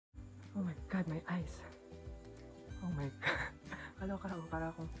Oh my God, my eyes. Oh my God. Kaloka ako, para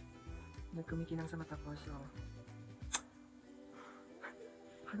akong nagkumikinang sa mata ko, so...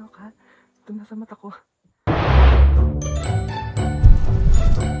 Kaloka? Ito na sa mata ko.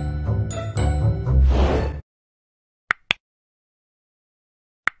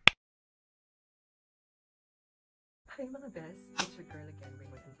 Hi mga best, it's your girl again,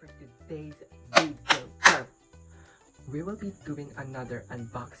 Raymund, and for today's video, we will be doing another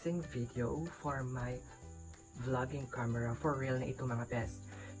unboxing video for my vlogging camera. For real na ito mga best.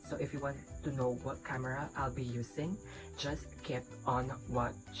 So if you want to know what camera I'll be using, just keep on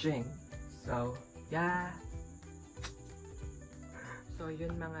watching. So yeah. So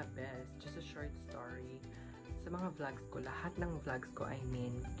yun mga best, just a short story. Sa mga vlogs ko, lahat ng vlogs ko,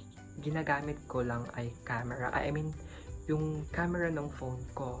 ginagamit ko lang ay camera. Yung camera ng phone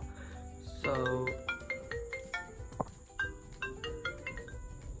ko. So,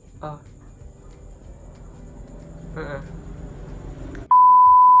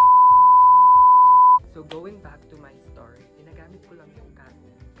 So, going back to my story, ginagamit ko lang yung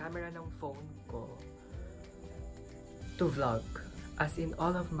camera ng phone ko to vlog. As in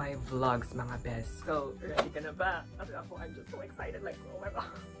all of my vlogs, mga best. So, ready ka na ba? Kasi ako, I'm just so excited, like, oh my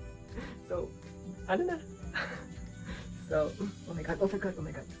God. So, ano na? So, oh my God, oh my God, oh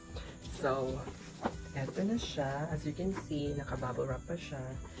my God. So, eto na siya. As you can see, naka-bubble wrap pa siya.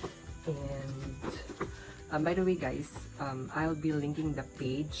 And, by the way guys, I'll be linking the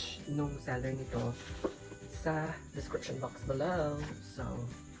page nung seller nito sa description box below. So,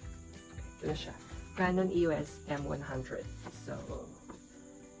 ito na siya. Canon EOS M100. So,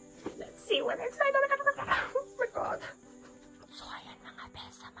 let's see what inside. Oh my God. So, ayan mga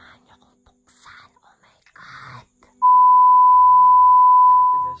best, samahan niyo kung buksan. Oh my God.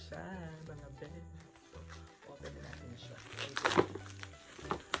 Ito na siya, mga best. So, open na natin siya.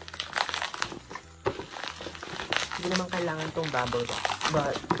 Hindi naman kailangan itong bubble wrap,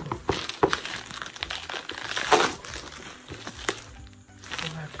 but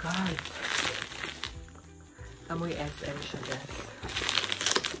oh my God. Amoy SM siya, guys.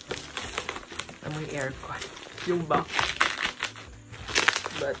 Amoy aircon. Yung box.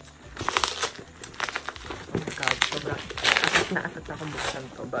 But, oh my God, sobrang asat na akong buksan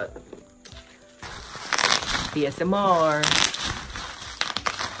to, but TSMR.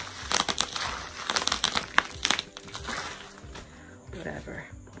 Whatever.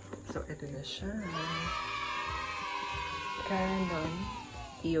 So, ito na siya. Canon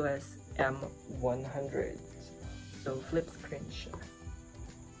EOS M100. So, flip screen siya.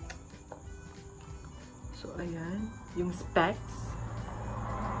 So, ayan. Yung specs.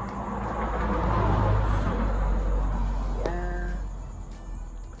 Yeah.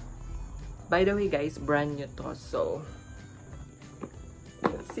 By the way, guys, brand new to. So,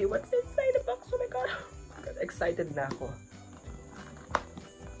 let's see what's inside the box. Oh my God. Excited na ako.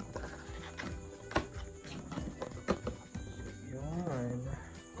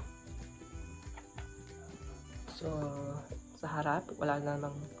 So, sa harap, wala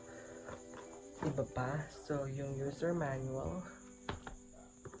namang iba pa. So, yung user manual.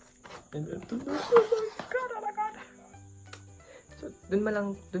 And ito na. Oh my God. So,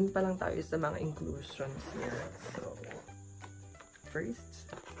 dun pa lang tayo sa mga inclusions niya. So,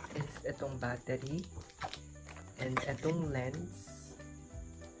 first is itong battery. And itong lens.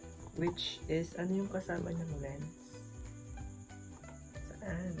 Which is, ano yung kasama niyang lens?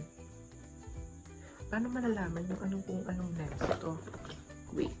 Saan? Paano malalaman yung kung anong lens ito?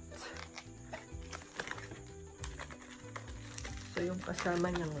 Wait. So, yung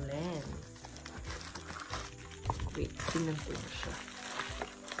kasama niyang lens. Wait, tingnan ko na siya.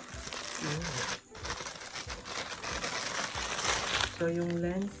 So, yung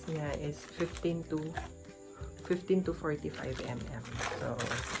lens niya is 15 to 45 mm. So,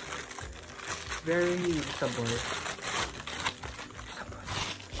 very usable.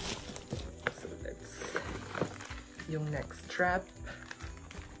 Yung next strap.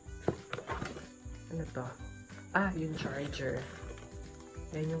 Ano to? Ah, yung charger.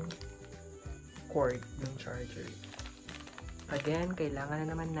 Yan yung cord ng charger. Again, kailangan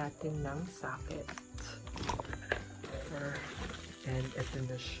na naman natin ng socket. And ito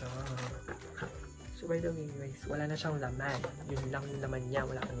na siya. So by the way guys, wala na siyang laman. Yun lang yung laman niya,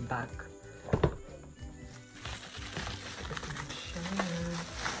 wala kang bag. Ito na siya.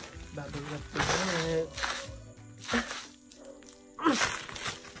 Bubble wrap ulit.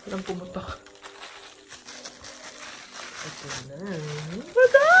 Walang pumutok. Ito na. Oh my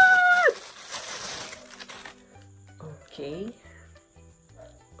God! Okay.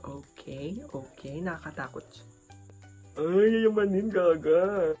 Nakakatakot siya. Ay, yayamanin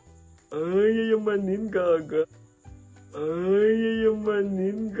gaga. Ay, yayamanin, gaga. Ay,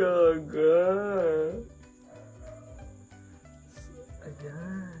 yayamanin, gaga. So,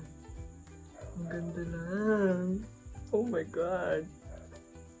 ayan. Ang ganda lang. Oh my God.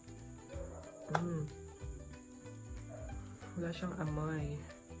 Wala siyang amoy.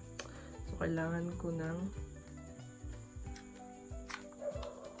 So, kailangan ko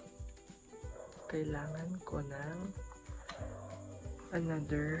ng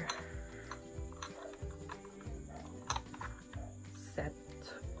another set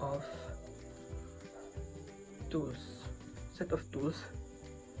of tools.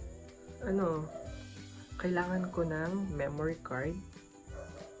 Kailangan ko ng memory card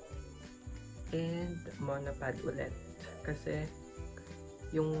and monopod ulit. Kasi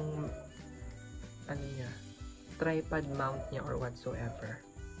yung tripod mount niya or whatsoever.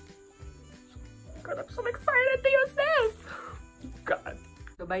 God, I'm so excited to use this! God.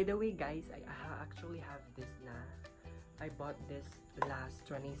 So by the way guys, I actually have this na. I bought this last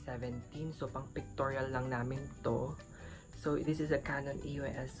 2017. So pang pictorial lang namin to. So this is a Canon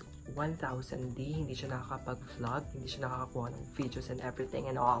EOS 1000D. Hindi siya nakakapag-vlog. Hindi siya nakakakuha ng videos and everything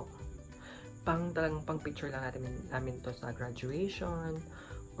and all. Talagang pang picture lang namin to sa graduation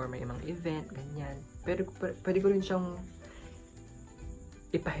or may ibang event, ganyan. Pero pwede ko rin siyang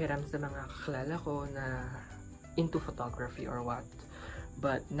ipahiram sa mga kakilala ko na into photography or what.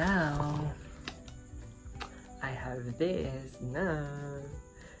 But now, I have this na.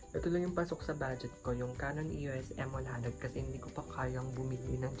 Ito lang yung pasok sa budget ko, yung Canon EOS M100 kasi hindi ko pa kayang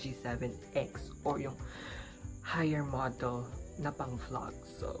bumili ng G7X or yung higher model na pang vlog.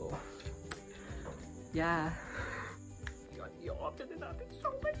 So, yeah. I-open din natin.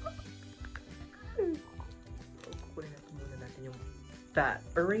 Oh my God! So, kukunin natin yung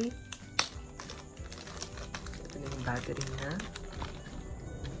battery. So, ito na yung battery niya.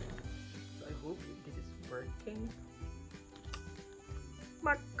 So, I hope this is working.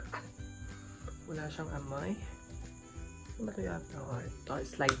 Wala siyang amoy. Ano ba ito yung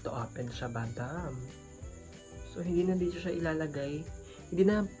slide to open siya, badam. So, hindi na dito siya ilalagay. Hindi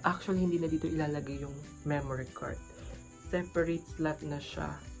na dito ilalagay yung memory card. Separate slot na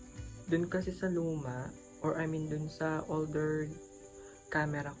siya. Dun kasi sa luma, or I mean dun sa older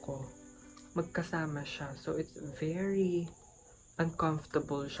camera ko, magkasama siya. So, it's very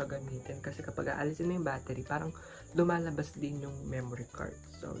uncomfortable siya gamitin. Kasi kapag aalisin mo yung battery, parang lumalabas din yung memory card.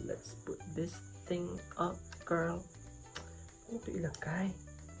 So, let's put this thing up, girl. Ano ito ilagay?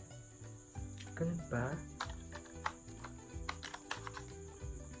 Ganun ba?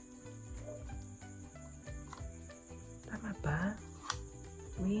 Tama ba?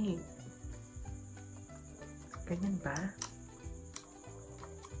 Wait. Ganyan ba?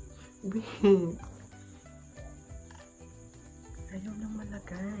 Wait. Ayaw nang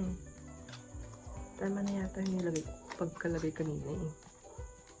malagay. Tama na yata yung nilagay ko pagkalagay kanina eh.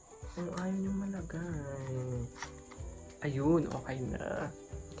 Ayaw niyang malagay. Ayun, okay na.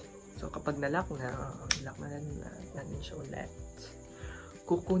 So, kapag nalock na natin siya ulit.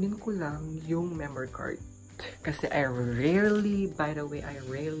 Kukunin ko lang yung memory card. Kasi by the way, I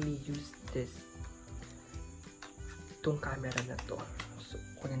rarely use this. Itong camera na to. So,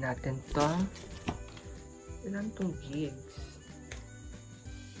 kunin natin to. Ilan itong gigs?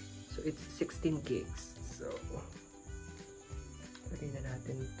 So, it's 16 gigs. So, lagay na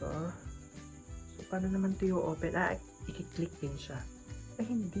natin ito. So, paano naman ito yung open? I-click din siya. Ay,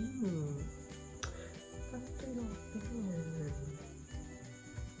 hindi. Paano ito yung open?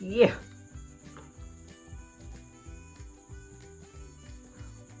 Yeah!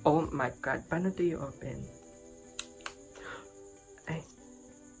 Oh my God. Paano ito yung open?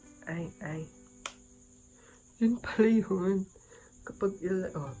 Ay. Yun pala yun. Kapag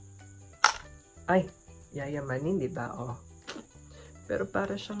ay, yayamanin, diba? Pero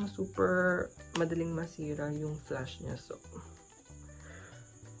para siyang super madaling masira yung flash niya. So,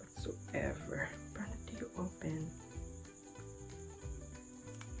 whatsoever. Paano do you open?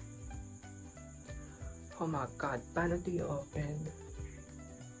 Oh my God. Paano do you open?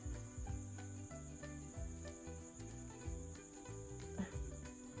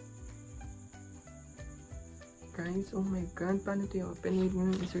 Guys, oh my God. Paano do you open? Wait mo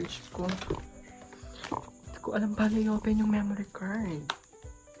yung i-search ko. Hindi ko alam paano i-open yung memory card.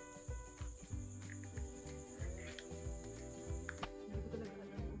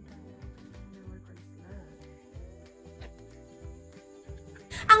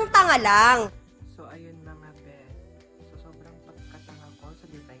 Ang tanga lang! So, ayun mga best. So, sobrang pagkatanga ko sa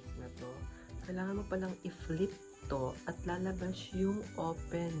device na to. Kailangan mo palang i-flip to at lalabas yung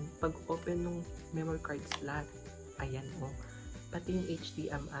open. Pag open ng memory card slot. Ayan o. pati yung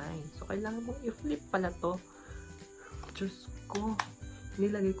HDMI. So, kailangan mong i-flip pala to. Diyos ko.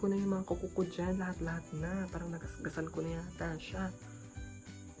 Nilagay ko na yung mga kuko ko dyan. Lahat-lahat na. Parang nagasgasan ko na yata siya.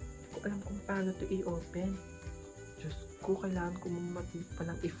 Hindi ko alam kung paano to i-open. Diyos ko, kailangan ko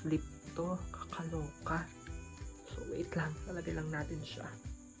palang i-flip to. Kakaloka. So, wait lang. Lalagay lang natin siya.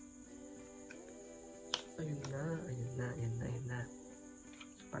 Ayun na. Ayun na. Ayun na. Ayun na.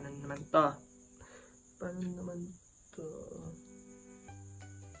 Paano naman to? Paano naman to?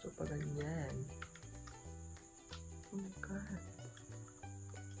 So, pa ganyan. Oh my God.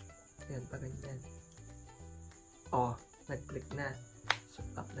 Ayan, pa ganyan. Oh, nag-click na. So,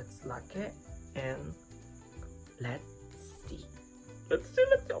 let's lock it. And, let's see. Let's see,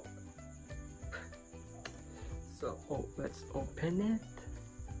 let's open. So, let's open it.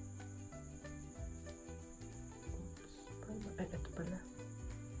 Oops. Ay, ito pala.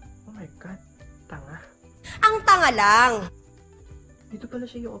 Oh my God. Tanga. Ang tanga lang. Dito pala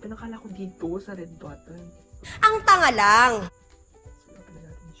siya yung open. Nakala ko dito sa red button. Ang tanga lang. So, open na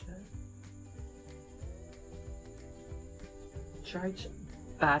natin siya. Charge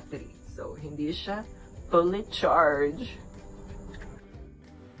battery. So, hindi siya fully charged.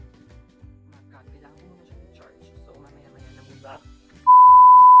 Kailangan mo na siya i-charge. So, mamaya-maya na muna.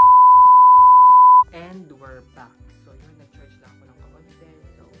 And we're back. So, yun. Nag-charge lang ako ng kaunti.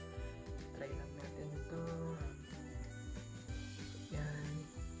 So, try lang natin ito. Yan.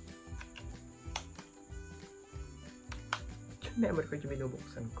 Yung memory card yung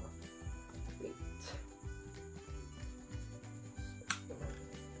binubuksan ko. Wait. So,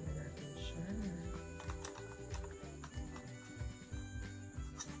 tingnan natin siya.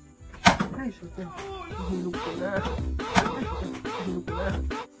 Ay, shoot na. Nahulog ko na. Nahulog ko na.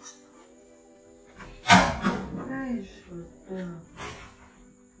 Ay, shoot na.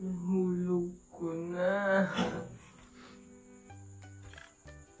 Nahulog ko na.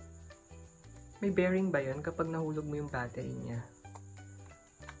 May bearing ba yun kapag nahulog mo yung battery niya?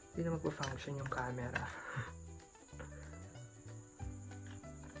 Hindi na magpo-function yung camera.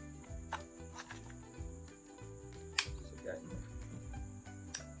 So, yan.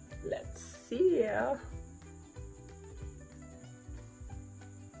 Let's see.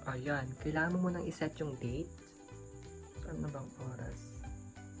 Ayan. Kailangan mo munang iset yung date. Ano bang oras?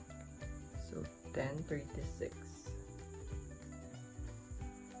 So, 10:36.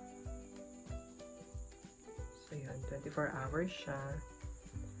 So, yun. 24 hours siya.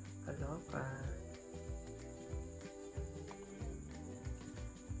 Kaloka.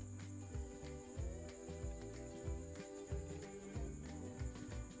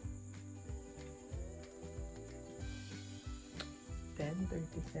 Yan.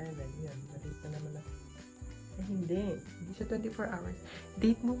 Malate na naman ako. Eh, hindi. Hindi siya 24 hours.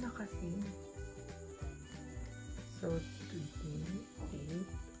 Date mo na kasi. So, today,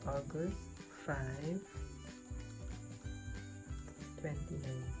 8 August 5,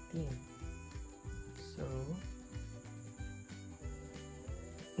 2019. So,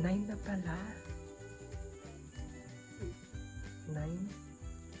 9 na pala.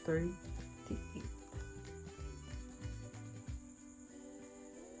 9:38.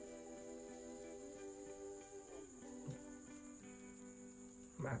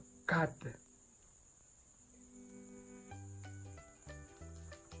 My God.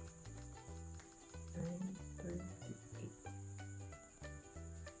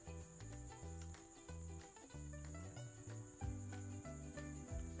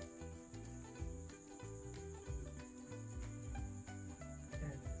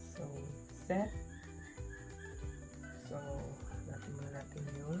 So, set. So, hanapin muna natin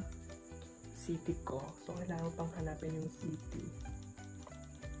yung city ko. So, kailangan pang hanapin yung city.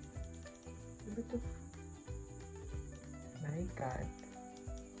 Ano to? My God.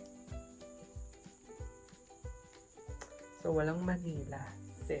 So, walang Manila.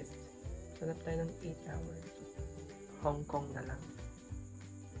 Sis. Hanap tayo ng 8 hours. Hong Kong na lang.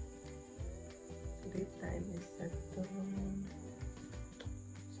 So, date time is set to... So,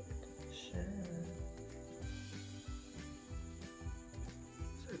 ito siya.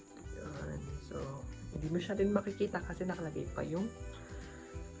 So, ito yan. So, hindi mo siya din makikita kasi nakalagay pa yung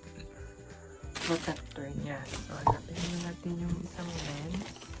protector niya. So, hanapin na natin yung isang lens.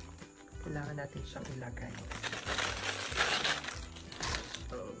 Kailangan natin siyang ilagay.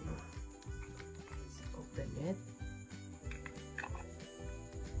 So, let's open it.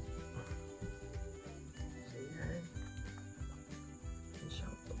 So, yan. Yan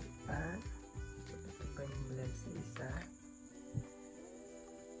siyang tumipa. So, ito pa yung lens na isa.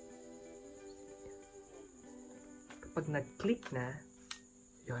 Kapag nag-click na,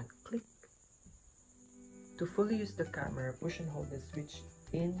 yun, click. To fully use the camera, push and hold the switch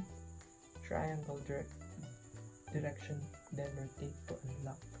in triangle direction, then rotate to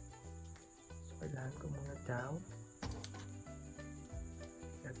unlock. So, kailangan ko muna daw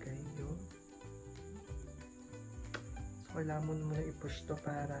lagay yun. So, kailangan mo muna i-push to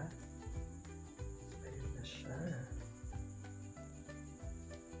para ayun na siya.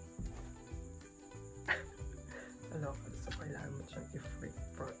 So, kailangan mo siyang i-free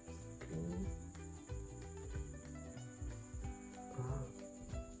front screen. So,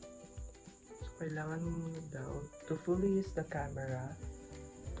 kailangan mo muna daw to fully use the camera,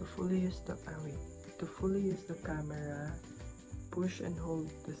 push and hold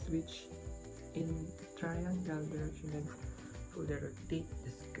the switch in triangle direction and fully rotate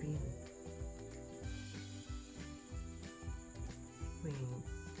the screen. Wait.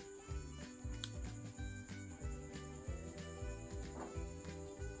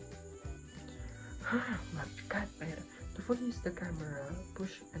 My God, to fully use the camera,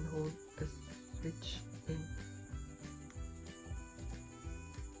 push and hold the switch in.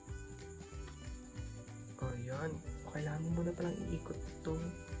 Oh, yun. Kailangan mo muna palang iikot itong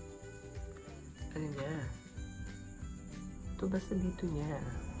ano niya. Ito basta dito niya.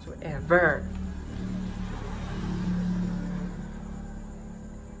 So, ever.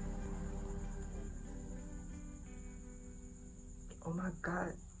 Oh my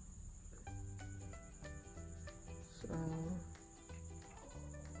God. So,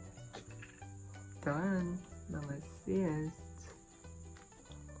 done. Mga sis.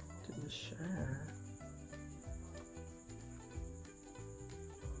 Ito na siya.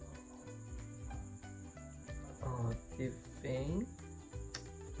 Oh, different.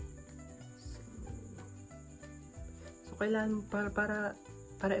 So, kailangan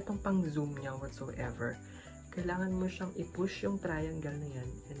para itong pang zoom niya whatsoever, kailangan mo siyang i-push yung triangle na yan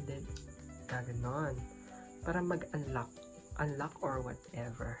and then gaganon para mag-unlock or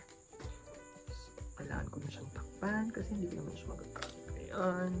whatever. So, kailangan ko na siyang takpan kasi hindi ko naman siya magagawin.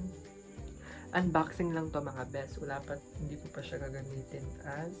 Ayan. Unboxing lang to mga best. Hindi ko pa siya gagamitin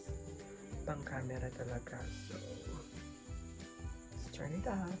as pang camera talaga. So, let's turn it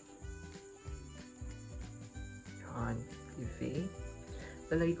off. Yan. TV.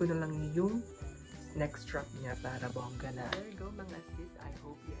 Lalagay ko na lang yung next strap niya para bongga na. There you go mga sis. I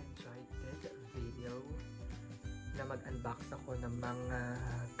hope you enjoyed this video na mag-unbox ako ng mga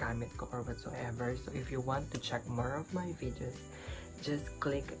gamit ko or whatsoever. So, if you want to check more of my videos, just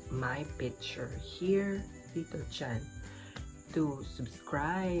click my picture here, dito dyan, to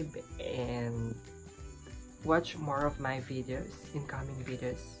subscribe and watch more of my videos, incoming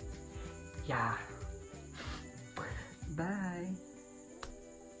videos. Yeah. Bye!